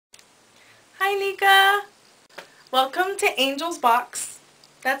Hi, Nika. Welcome to Angel's Box.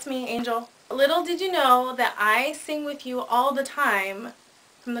 That's me, Angel. Little did you know that I sing with you all the time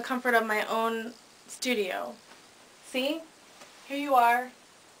from the comfort of my own studio. See? Here you are.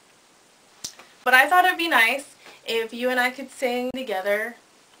 But I thought it'd be nice if you and I could sing together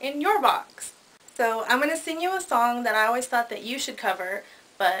in your box. So I'm going to sing you a song that I always thought that you should cover,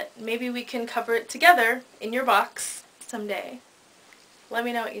 but maybe we can cover it together in your box someday. Let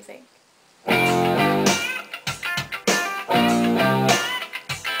me know what you think.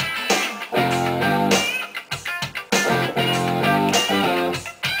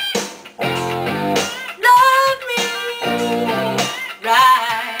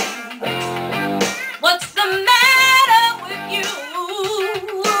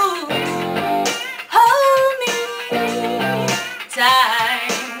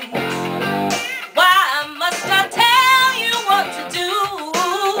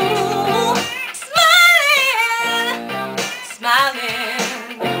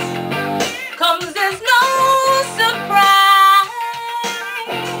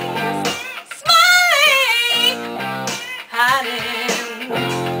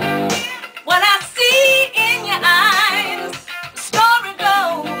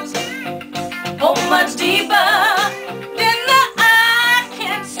 Much deeper than the eye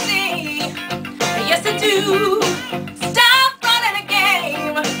can see. Yes, I do. Stop running a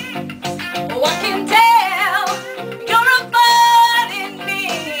game. Oh, I can tell you're avoiding me.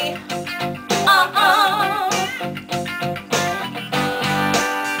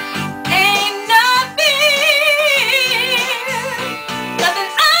 Ain't nothing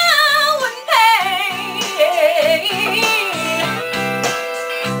I wouldn't pay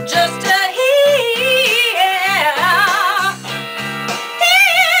just to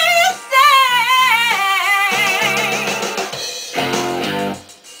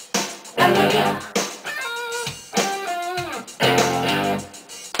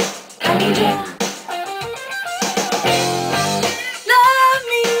love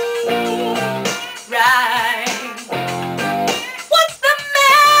me right. What's the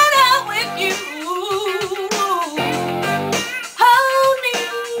matter with you? Hold me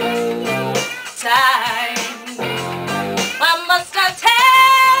tight. Why must I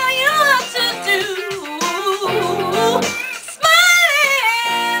tell you what to do?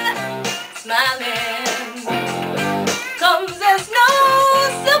 Smiling, comes as no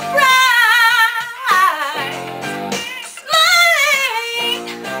surprise.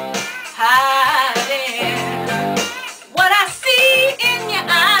 What I see in your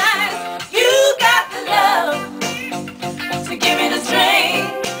eyes, you got the love to give me the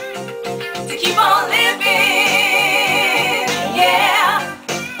strength to keep on living. Yeah,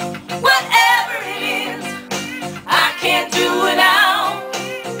 whatever it is, I can't do without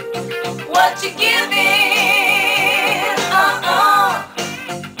what you're giving.